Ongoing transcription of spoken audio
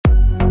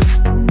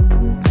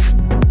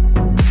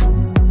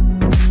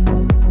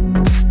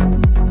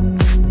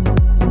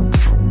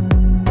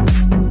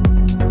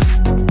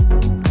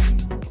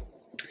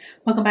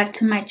Welcome back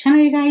to my channel,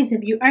 you guys.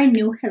 If you are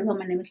new, hello,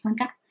 my name is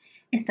Blanca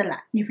Estela.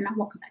 If you're not,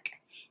 welcome back.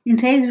 In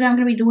today's video, I'm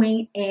going to be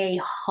doing a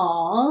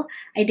haul.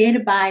 I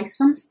did buy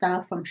some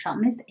stuff from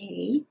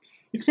𝙎𝙤𝘖𝘋𝑗𝐻.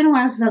 It's been a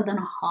while since I've done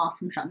a haul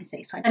from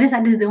𝙎𝙤𝘖𝘋, so I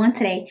decided to do one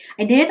today.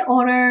 I did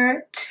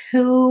order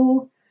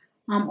two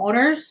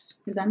orders,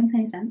 if that makes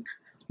any sense,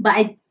 but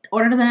I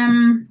ordered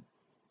them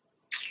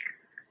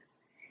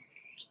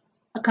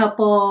a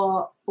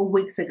couple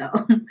weeks ago.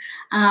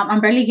 I'm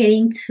barely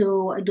getting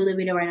to do the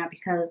video right now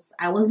because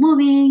I was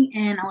moving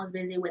and I was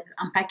busy with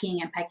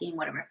unpacking and packing,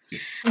 whatever.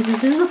 So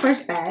this is the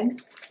first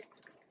bag.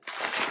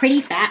 It's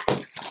pretty fat,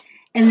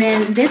 and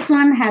then this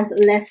one has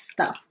less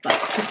stuff, but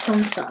this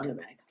one's the other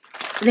bag.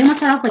 I think I'm gonna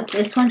start off with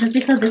this one just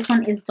because this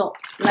one is the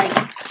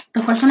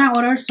first one I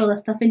ordered, so the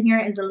stuff in here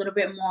is a little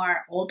bit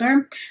more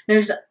older.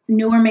 There's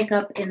newer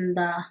makeup in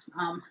the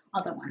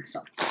other one,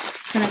 so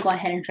I'm gonna go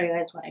ahead and show you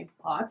guys what I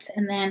bought.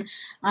 And then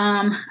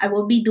I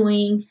will be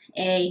doing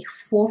a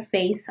full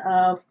face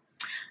of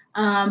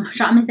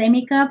𝙎𝙤𝘖𝘋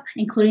makeup,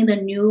 including the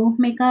new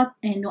makeup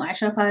and new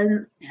eyeshadow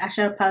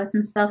palettes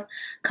and stuff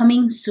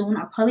coming soon.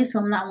 I'll probably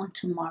film that one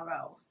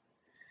tomorrow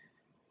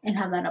and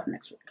have that up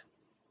next week,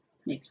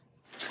 maybe.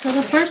 So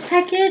the first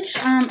package,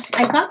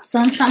 I got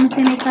some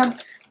𝙎𝙤𝘖𝘋 makeup,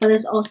 but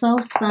there's also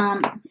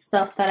some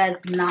stuff that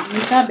is not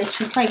makeup. It's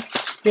just like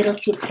little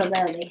cute stuff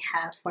that they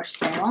have for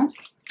sale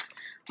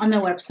on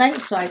their website,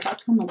 so I got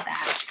some of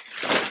that.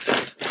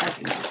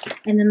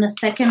 And then the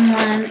second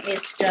one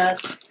is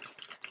just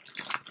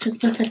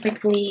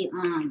specifically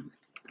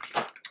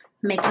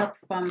makeup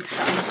from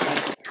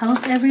𝙎𝙤𝘖𝘋.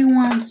 How's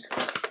everyone's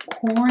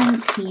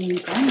quarantine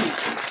going?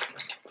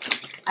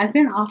 I've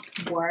been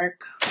off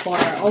work for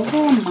over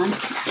a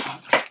month now,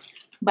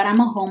 but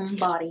I'm a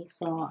homebody,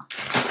 so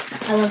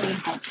I love being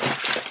home.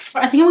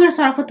 I think I'm going to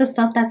start off with the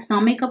stuff that's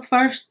not makeup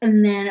first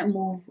and then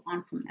move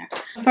on from there.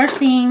 The first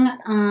thing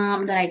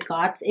that I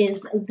got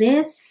is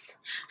this.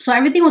 So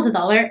everything was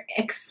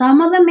 $1.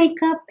 Some of the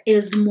makeup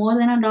is more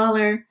than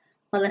 $1,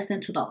 but less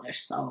than $2.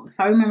 So if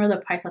I remember the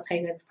price, I'll tell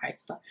you guys the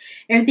price, but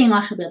everything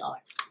else should be $1.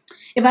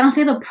 If I don't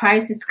say the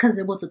price, it's because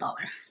it was $1.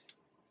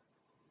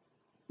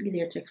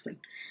 Easier to explain.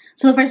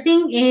 So the first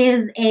thing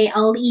is a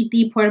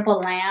LED portable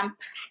lamp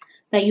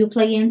that you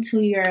plug into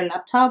your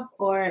laptop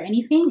or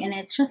anything, and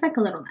it's just like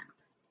a little lamp.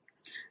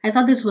 I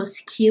thought this was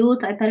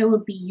cute. I thought it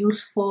would be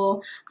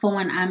useful for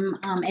when I'm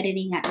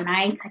editing at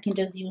night. I can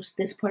just use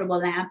this portable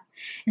lamp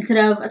instead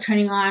of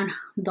turning on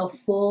the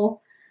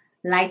full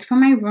light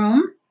from my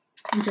room.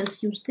 And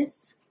just use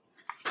this.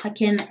 I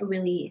can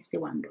really see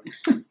what I'm doing.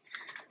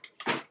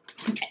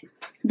 Okay.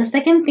 The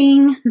second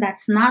thing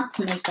that's not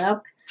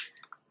makeup.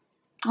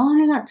 Oh,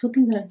 I got two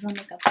things that are not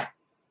makeup.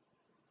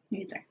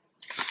 Maybe three.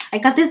 I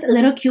got this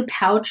little cute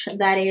pouch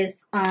that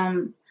is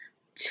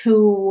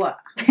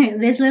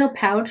this little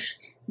pouch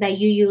that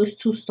you use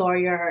to store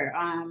your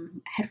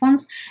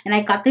headphones. And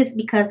I got this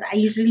because I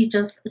usually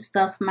just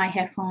stuff my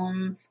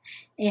headphones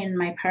in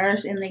my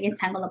purse and they get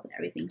tangled up with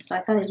everything. So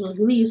I thought this was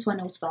really useful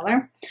and it was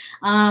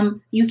 $1.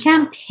 You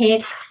can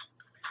pick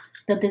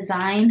the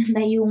design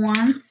that you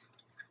want.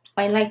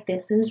 But I like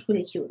this. This is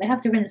really cute. They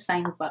have different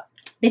designs, but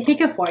they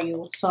pick it for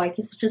you. So I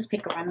guess just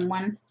pick a random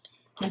one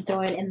and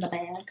throw it in the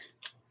bag.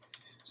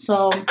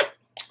 So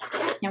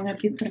yeah, I'm going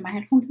to be putting my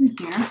headphones in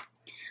here.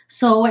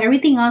 So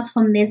everything else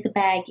from this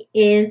bag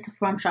is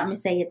from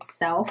𝙎𝙤𝘖𝘋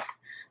itself.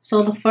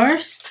 So the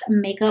first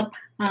makeup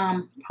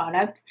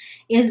product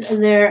is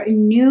their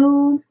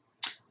new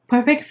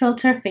Perfect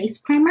Filter Face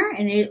Primer.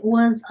 And it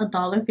was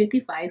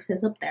 $1.55,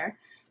 says up there.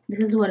 This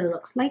is what it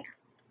looks like.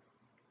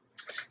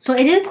 So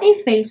it is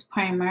a face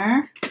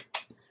primer.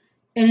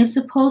 And it's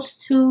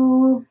supposed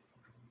to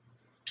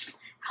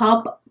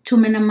help to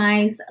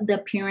minimize the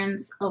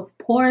appearance of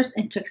pores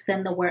and to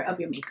extend the wear of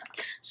your makeup.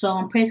 So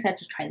I'm pretty excited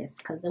to try this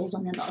because it was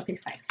only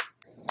 $1.55.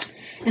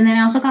 And then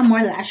I also got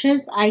more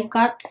lashes. I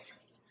got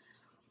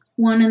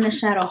one in the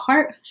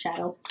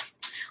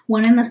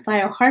one in the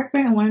style Harper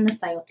and one in the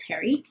style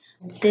Terry.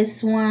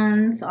 These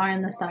ones are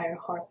in the style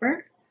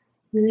Harper.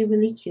 Really,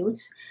 really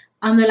cute.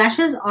 The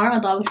lashes are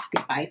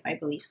 $1.55, I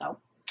believe so.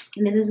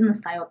 And this is in the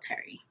style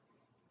Terry.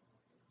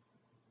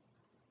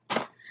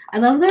 I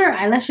love their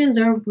eyelashes.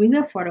 They're really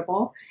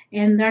affordable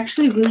and they're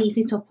actually really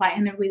easy to apply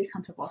and they're really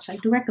comfortable. So I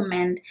do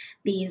recommend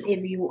these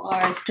if you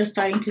are just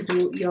starting to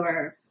do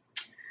your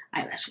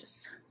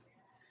eyelashes.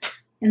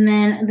 And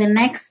then the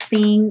next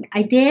thing,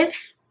 I did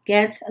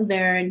get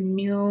their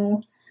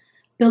new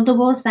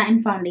buildable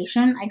satin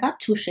foundation. I got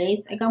two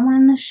shades. I got one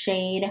in the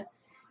shade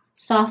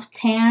Soft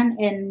Tan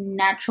and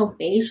Natural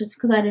Beige just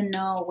because I didn't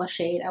know what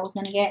shade I was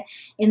going to get.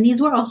 And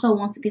these were also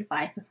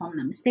 $1.55 if I'm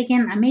not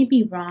mistaken. I may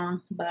be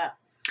wrong, but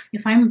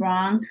if I'm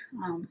wrong,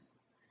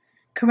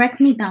 correct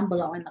me down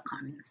below in the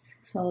comments.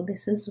 So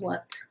this is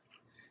what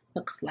it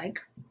looks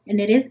like. And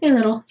it is a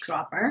little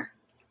dropper.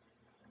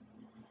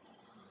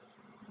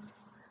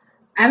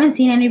 I haven't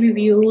seen any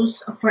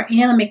reviews for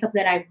any of the makeup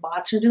that I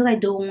bought just because I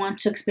do want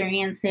to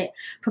experience it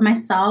for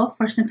myself,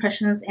 first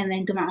impressions, and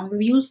then do my own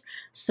reviews.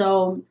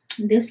 So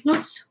this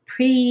looks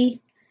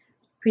pretty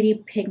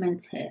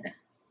pigmented.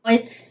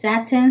 It's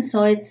satin,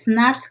 so it's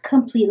not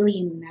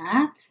completely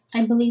matte,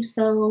 I believe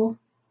so.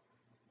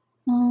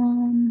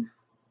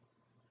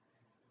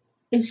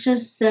 It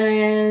just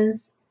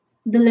says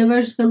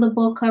delivers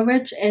buildable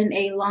coverage and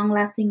a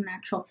long-lasting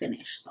natural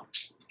finish. So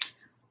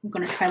I'm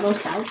gonna try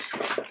those out.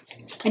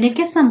 I did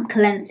get some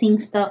cleansing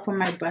stuff for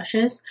my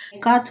brushes. I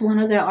got one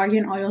of the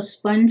argan oil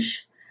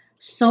sponge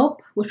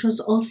soap, which was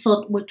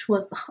also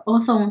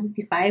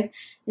 $155,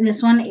 and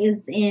this one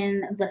is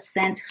in the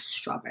scent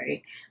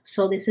strawberry.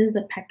 So this is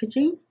the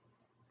packaging,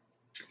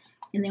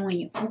 and then when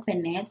you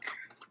open it,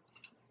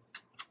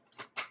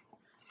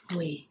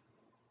 wait,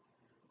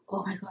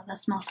 oh my god, that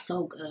smells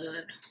so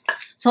good.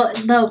 So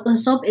the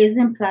soap is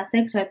in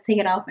plastic, so I have to take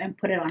it off and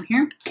put it on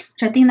here,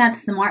 which I think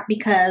that's smart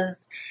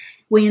because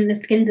when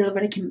it's getting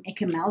delivered, it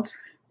can melt,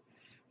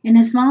 and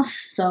it smells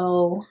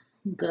so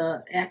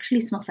good. It actually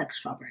smells like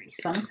strawberries,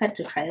 so I'm excited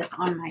to try this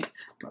on my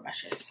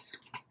brushes.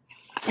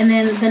 And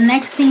then the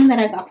next thing that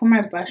I got for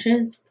my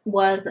brushes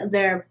was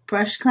their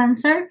brush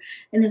cleanser,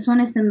 and this one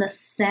is in the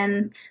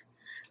scent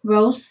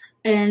Rose,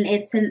 and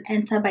it's an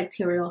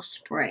antibacterial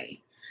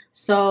spray.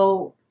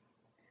 So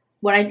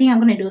what I think I'm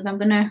gonna do is I'm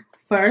gonna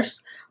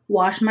first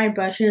wash my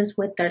brushes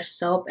with their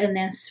soap and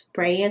then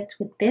spray it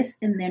with this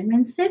and then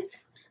rinse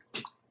it.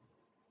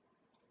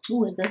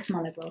 Ooh, it does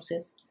smell like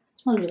roses. It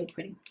smells really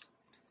pretty.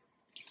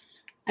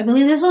 I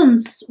believe this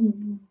one's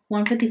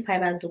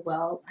 $155 as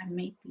well. I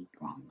may be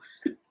wrong.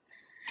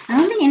 I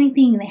don't think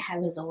anything they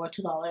have is over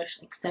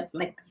 $2 except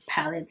like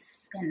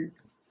palettes and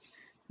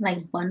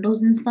like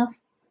bundles and stuff.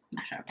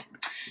 Not sure.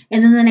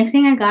 And then the next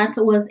thing I got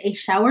was a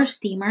shower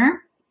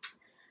steamer.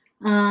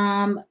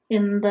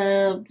 In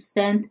the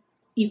scent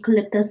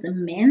eucalyptus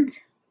mint.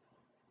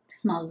 It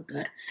smells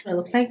good. It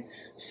looks like,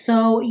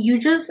 so you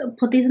just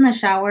put these in the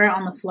shower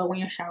on the floor when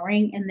you're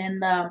showering, and then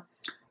the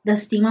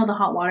steam of the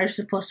hot water is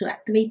supposed to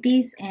activate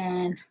these,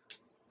 and it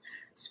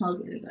smells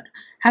really good.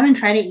 Haven't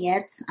tried it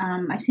yet.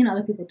 I've seen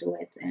other people do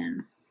it,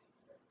 and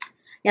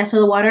yeah, so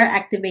the water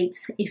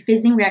activates a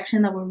fizzing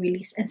reaction that will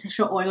release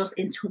essential oils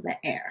into the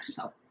air.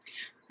 So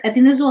I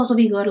think this will also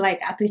be good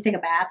like after you take a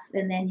bath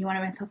and then you want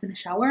to rinse off in the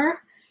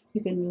shower.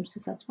 You can use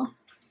this as well.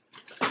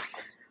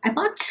 I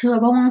bought two. I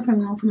bought one for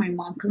me, one for my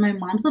mom, because my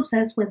mom's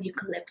obsessed with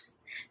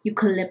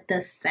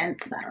eucalyptus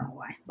scents. I don't know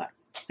why, but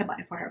I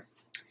bought it for her.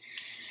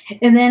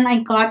 And then I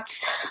got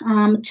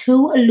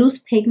two loose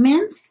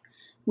pigments,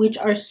 which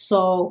are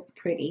so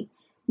pretty.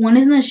 One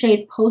is in the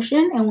shade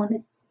Potion, and one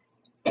is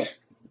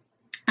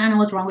I don't know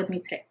what's wrong with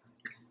me today.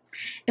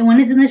 And one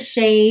is in the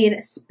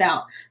shade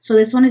Spell. So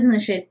this one is in the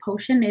shade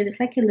Potion. It is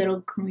like a little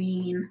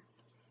green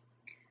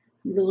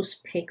loose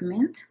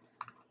pigment.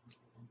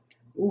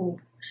 Ooh,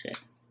 shit.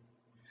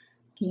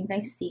 Can you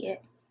guys see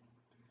it?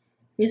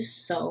 It's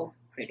so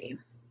pretty.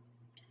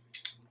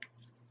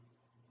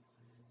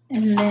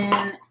 And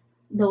then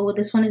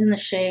this one is in the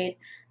shade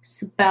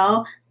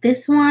Spell.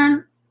 This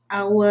one,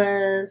 I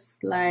was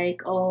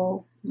like,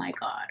 oh my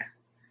god.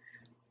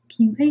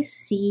 Can you guys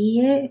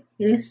see it?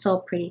 It is so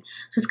pretty.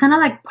 So it's kind of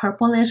like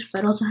purplish,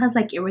 but also has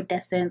like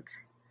iridescent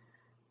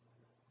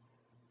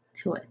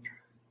to it.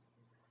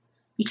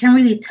 You can't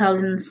really tell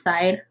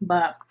inside,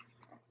 but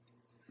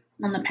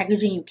on the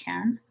packaging you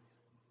can.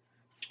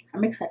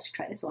 I'm excited to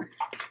try this one.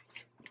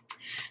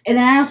 And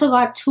then I also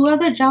got two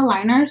other gel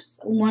liners.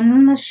 One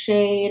in the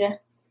shade,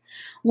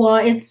 well,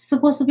 it's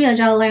supposed to be a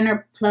gel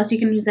liner plus you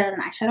can use that as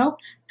an eyeshadow,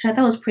 which I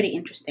thought was pretty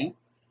interesting.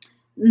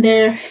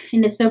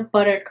 It's their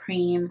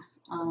buttercream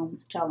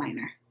gel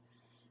liner.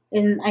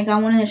 And I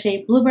got one in the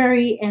shade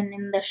Blueberry and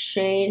in the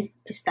shade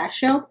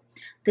Pistachio.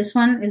 This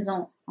one is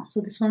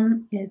this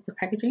one is the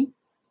packaging.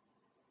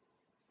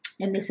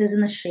 And this is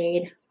in the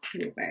shade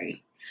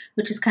Blueberry,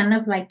 which is kind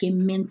of like a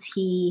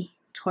minty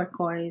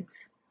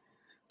turquoise.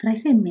 Did I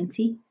say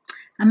minty?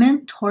 I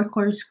meant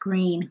turquoise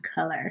green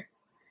color.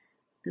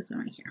 This one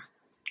right here.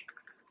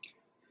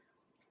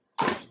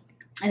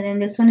 And then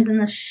this one is in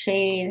the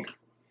shade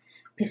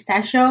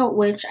Pistachio,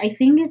 which I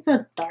think is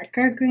a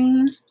darker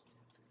green.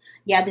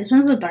 Yeah, this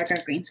one's a darker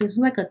green. So this is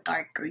like a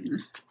dark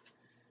green.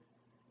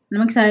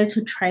 And I'm excited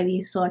to try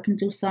these so I can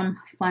do some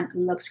fun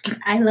looks because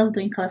I love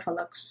doing colorful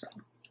looks. So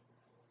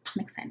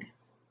I'm excited.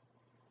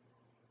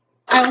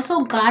 I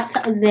also got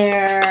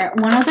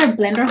one of their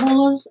blender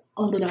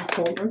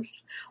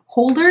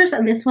holders.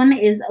 And this one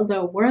is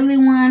the whirly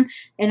one,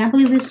 and I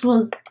believe this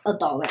was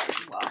 $1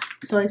 as well.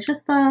 So it's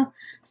just a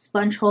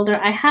sponge holder.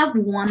 I have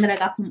one that I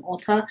got from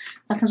Ulta,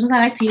 but sometimes I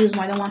like to use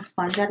more than one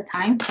sponge at a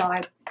time, so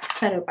I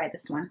decided to buy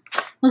this one.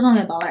 It was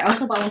only $1. I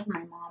also bought one for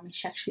my mom, and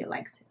she actually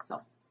likes it,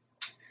 so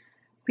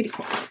pretty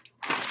cool.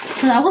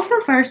 So that was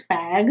the first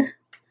bag.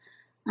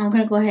 I'm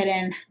gonna go ahead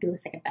and do the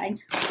second bag.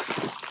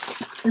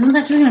 This one's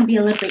actually going to be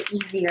a little bit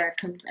easier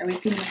because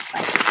everything is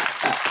like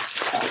up.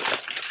 So,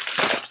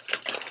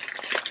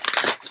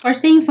 first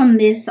thing from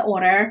this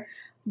order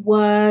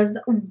was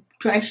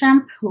dry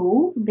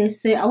shampoo.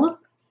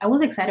 I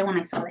was excited when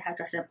I saw they had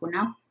dry shampoo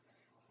now.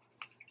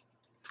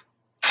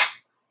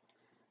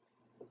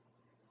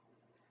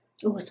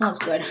 Oh, it smells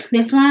good.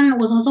 This one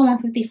was also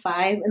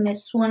 $155, and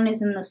this one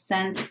is in the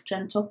scent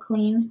Gentle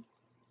Clean.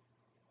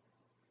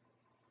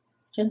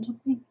 Gentle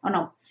Clean. Oh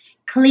no,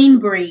 Clean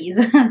Breeze.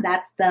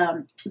 That's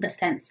the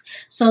scent.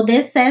 So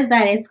this says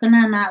that it's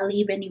gonna not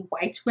leave any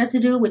white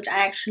residue, which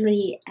I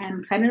actually am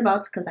excited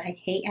about because I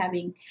hate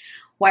having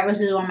white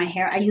residue on my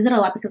hair. I use it a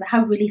lot because I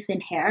have really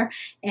thin hair,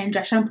 and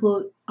dry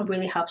shampoo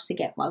really helps to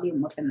get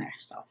volume up in there.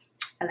 So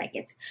I like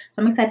it.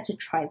 So I'm excited to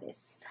try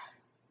this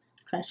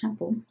dry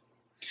shampoo.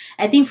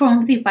 I think for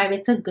 155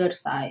 it's a good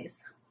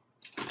size.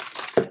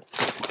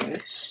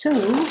 Okay, so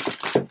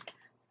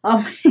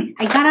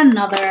I got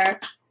another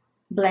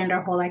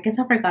blender holder. I guess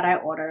I forgot I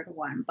ordered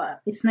one,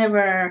 but it's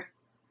never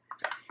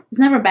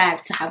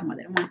bad to have more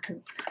than one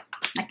because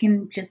I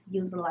can just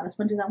use a lot of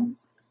sponges at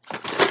once.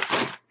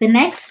 The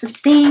next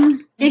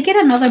thing, I get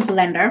another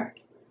blender.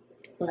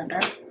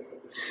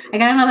 I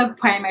got another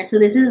primer. So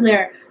this is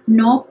their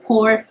No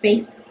Pore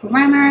Face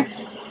Primer.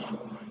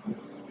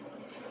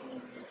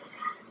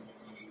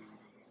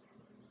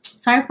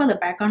 Sorry for the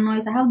background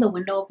noise. I have the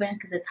window open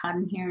because it's hot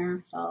in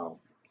here. So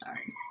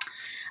sorry.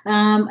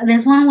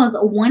 This one was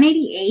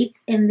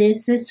 $188, and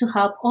this is to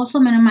help also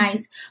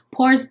minimize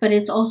pores, but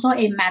it's also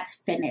a matte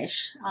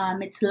finish.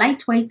 It's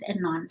lightweight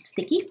and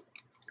non-sticky.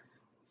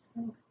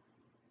 So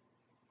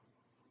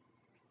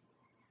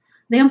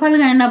then I'm probably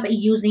gonna end up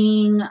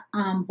using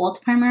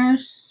both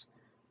primers,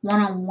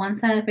 one on one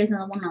side of the face and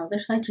the one on the other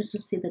side, just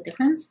to see the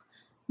difference.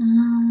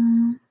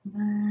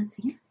 But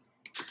yeah.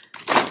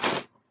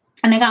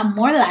 And I got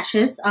more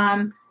lashes.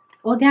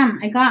 Oh damn,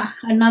 I got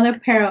another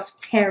pair of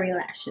Terry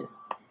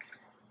lashes.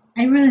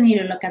 I really need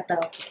to look at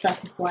the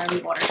stuff before I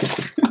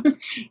reorder.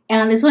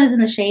 And this one is in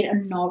the shade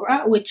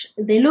Nora, which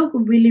they look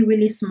really,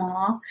 really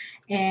small.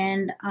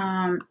 And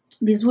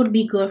these would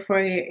be good for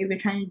if you're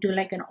trying to do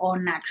like an all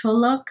natural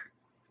look,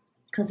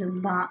 because it's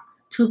not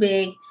too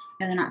big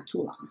and they're not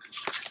too long.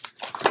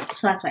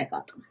 So that's why I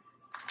got them.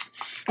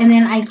 And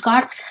then I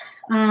got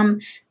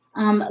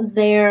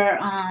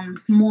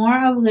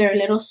more of their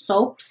little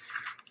soaps,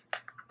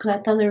 because I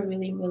thought they're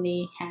really,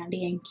 really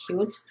handy and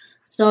cute.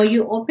 So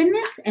you open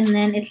it and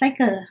then it's like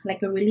a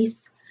really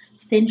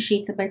thin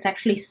sheet, but it's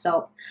actually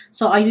soap.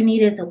 So all you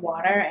need is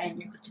water and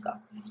you're good to go.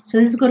 So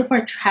this is good for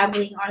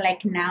traveling, or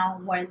like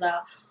now where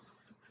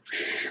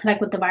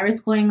with the virus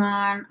going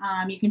on,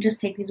 you can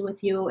just take these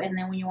with you, and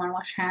then when you want to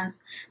wash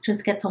hands,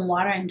 just get some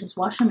water and just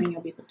wash them and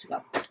you'll be good to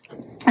go.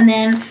 And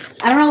then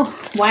I don't know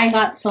why I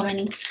got so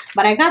many,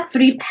 but I got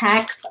 3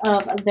 packs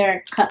of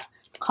their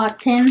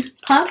cotton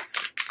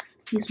puffs.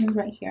 These ones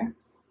right here.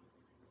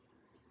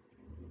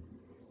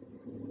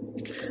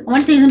 I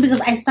want to use them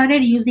because I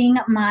started using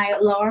my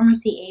Laura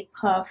Mercier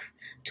puff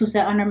to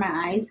set under my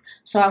eyes,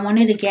 so I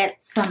wanted to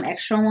get some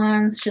extra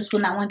ones just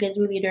when that one gets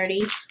really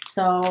dirty.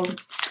 So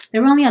they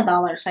were only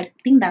 $1, so I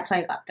think that's why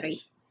I got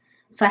 3.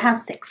 So I have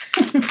 6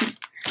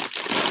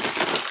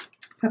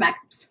 for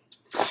backups.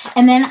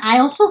 And then I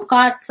also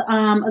got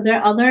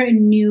their other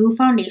new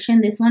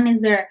foundation. This one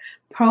is their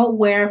Pro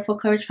Wear Full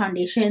Coverage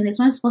Foundation, and this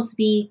one is supposed to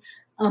be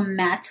a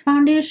matte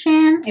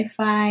foundation, if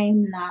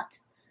I'm not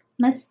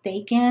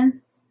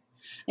mistaken.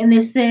 And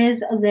this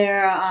is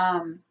their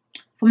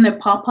from their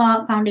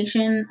Papa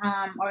Foundation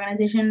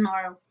organization, or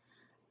I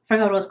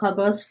forgot what it was called,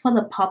 but it was for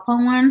the Papa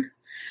one.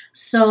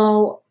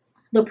 So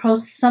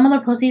some of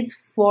the proceeds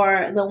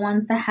for the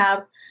ones that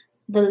have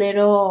the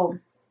little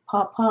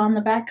Papa on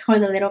the back, or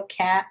the little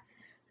cat,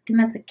 I think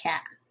that's a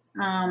cat.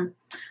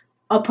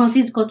 All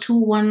proceeds go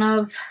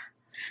to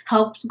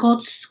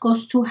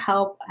goes to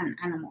help an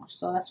animal.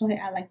 So that's why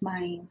I like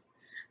my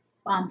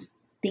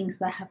things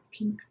that have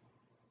pink.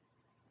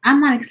 I'm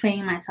not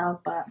explaining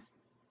myself, but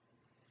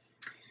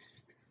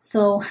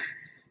so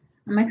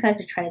I'm excited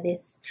to try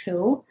this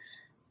too.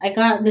 I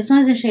got this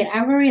one's in shade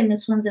Ivory and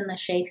this one's in the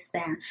shade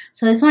Sand.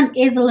 So this one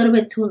is a little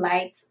bit too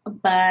light,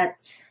 but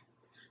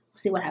we'll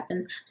see what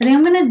happens. So I think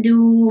I'm gonna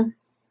do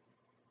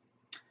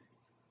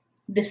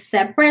this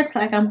separate.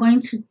 Like I'm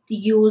going to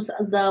use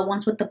the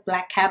ones with the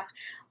black cap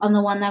on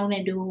the one that I'm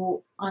gonna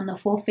do on the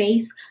full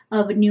face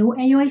of new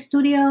AUA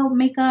Studio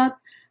makeup.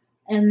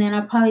 And then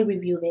I'll probably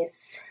review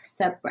this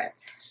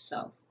separate.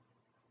 So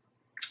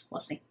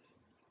we'll see.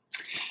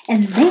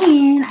 And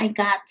then I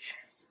got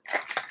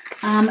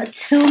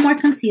 2 more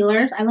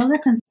concealers. I love their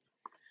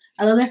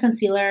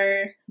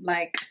concealer.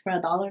 Like for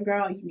 $1,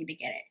 girl, you need to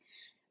get it.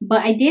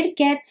 But I did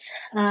get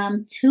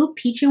 2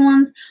 peachy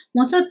ones.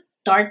 One's a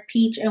dark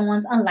peach and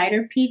one's a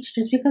lighter peach,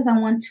 just because I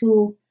want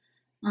to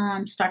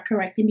start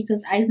correcting,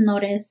 because I've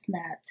noticed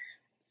that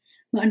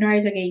my under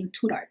eyes are getting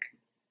too dark.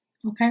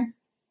 Okay.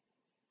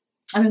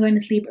 I've been going to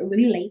sleep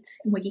really late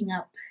and waking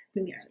up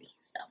really early,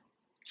 so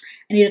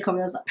I need to cover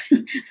those up.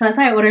 So that's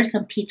why I ordered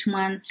some peach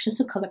ones, just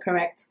to color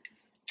correct.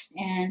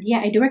 And yeah,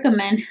 I do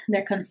recommend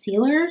their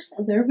concealers.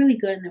 They're really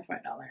good and they're for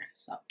 $1,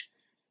 so I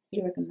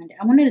do recommend it.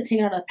 I wanted to take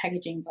it out of the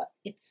packaging, but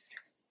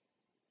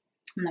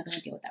I'm not going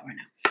to deal with that right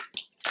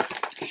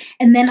now.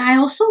 And then I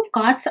also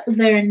got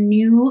their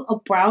new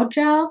brow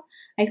gel.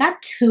 I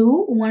got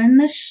 2, one in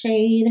the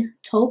shade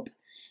Taupe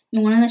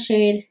and one in the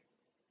shade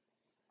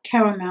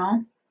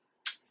Caramel.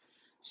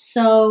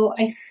 So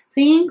I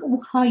think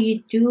how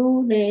you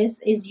do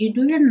this is you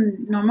do your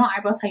normal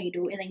eyebrows how you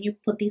do, and then you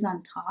put these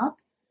on top.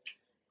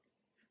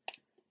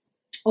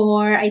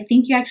 or I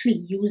think you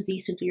actually use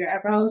these to do your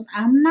eyebrows.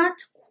 I'm not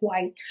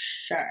quite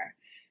sure.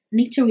 I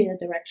need to read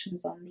the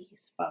directions on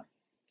these, but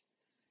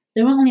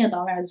they were only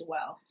 $1 as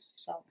well,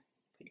 so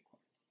pretty cool.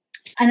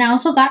 And I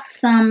also got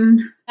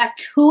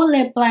two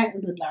lip liner,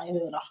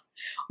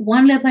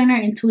 one lip liner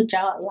and two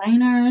gel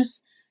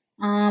liners.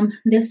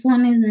 This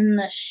one is in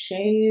the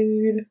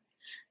shade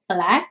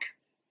black,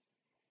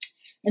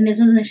 and this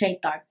one's in the shade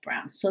dark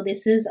brown. So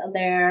this is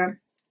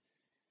their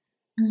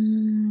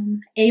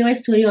AOI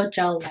Studio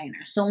gel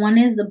liner. So one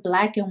is the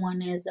black and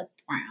one is the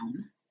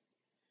brown.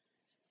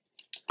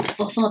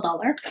 Also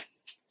 $1.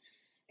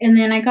 And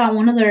then I got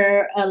one of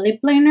their lip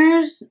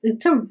liners.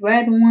 It's a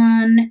red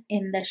one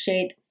in the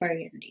shade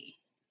burgundy.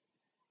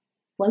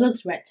 Well, it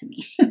looks red to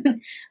me. But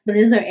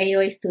this is their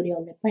AOI Studio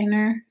lip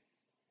liner.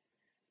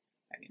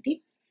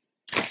 Burgundy.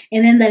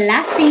 And then the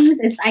last things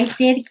is I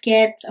did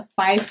get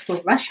 5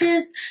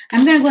 brushes.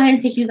 I'm going to go ahead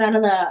and take these out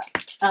of the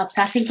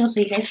plastic though so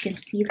you guys can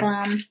see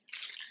them.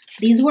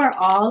 These were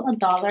all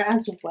 $1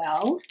 as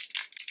well.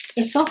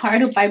 It's so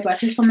hard to buy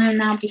brushes from them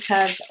now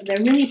because they're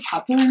really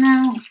popular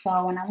now.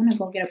 So when I want to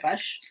go get a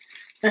brush,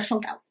 they're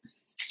sold out.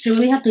 So you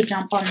really have to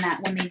jump on that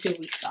when they do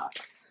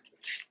restocks.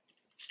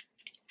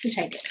 Which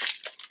I did.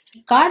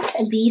 Got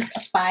these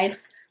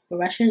 5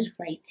 brushes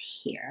right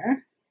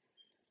here.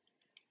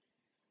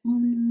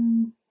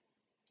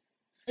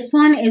 This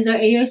one is our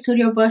AOI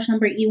Studio brush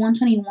number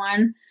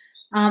E121.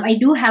 I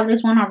do have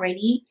this one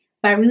already,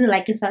 but I really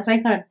like it, so that's why I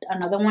got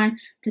another one.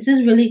 This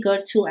is really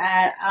good to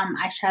add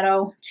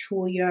eyeshadow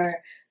to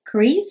your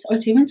crease, or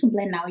to even to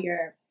blend out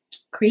your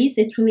crease.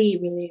 It's really,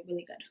 really,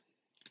 really good.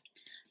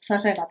 So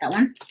that's why I got that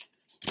one.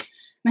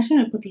 I'm actually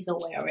going to put these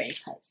away already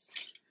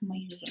because I'm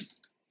going to use them.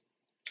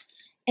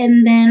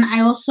 And then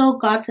I also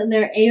got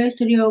their AOI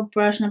Studio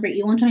brush number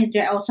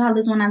E123. I also have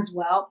this one as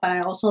well, but I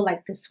also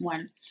like this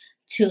one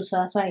too, so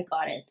that's why I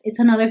got it. It's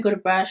another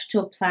good brush to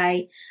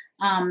apply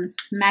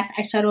matte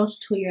eyeshadows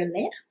to your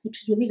lid,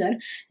 which is really good.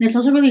 And it's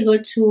also really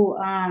good to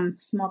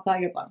smoke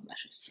out your bottom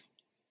lashes.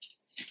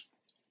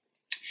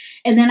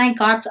 And then I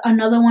got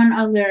another one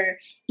of their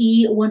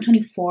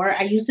E124.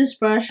 I use this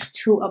brush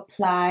to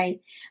apply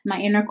my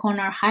inner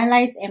corner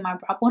highlights and my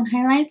brow bone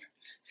highlights.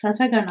 So that's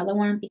why I got another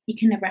one. You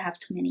can never have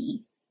too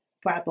many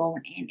brow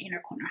bone and inner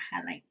corner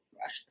highlight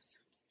brushes.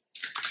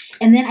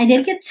 And then I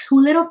did get 2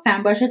 little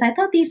fan brushes. I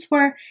thought these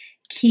were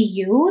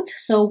cute,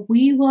 so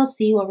we will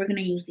see what we're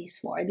going to use these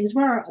for. These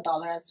were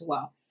 $1 as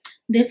well.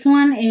 This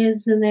one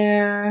is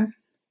their,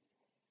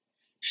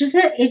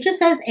 it just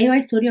says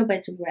AOI Studio, but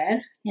it's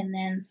red, and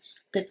then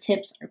the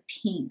tips are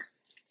pink.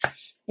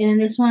 And then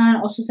this one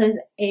also says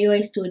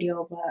AOI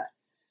Studio, but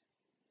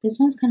this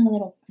one's kind of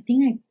little, I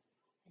think I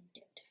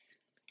did.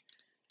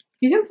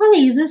 You can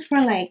probably use this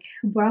for like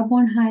brow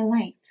bone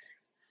highlights,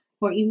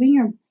 or even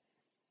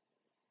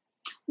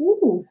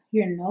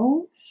your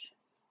nose.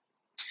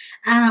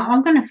 I don't know,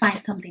 I'm gonna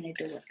find something to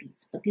do with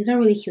these, but these are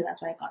really cute,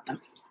 that's why I got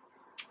them.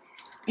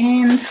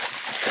 And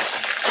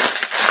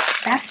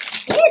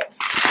that's it.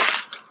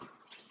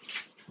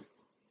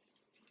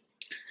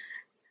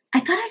 I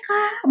thought I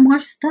got more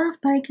stuff,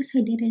 but I guess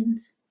I didn't.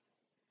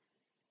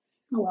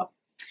 Oh well.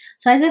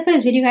 So that's it for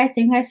this video, guys.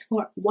 Thank you guys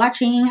for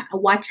watching.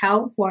 Watch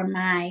out for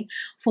my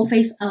full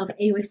face of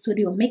AOI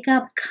Studio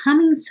makeup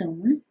coming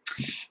soon.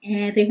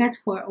 And thank you guys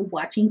for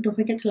watching. Don't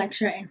forget to like,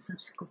 share, and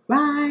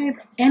subscribe.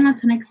 And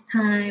until next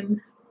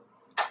time,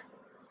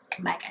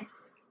 bye guys.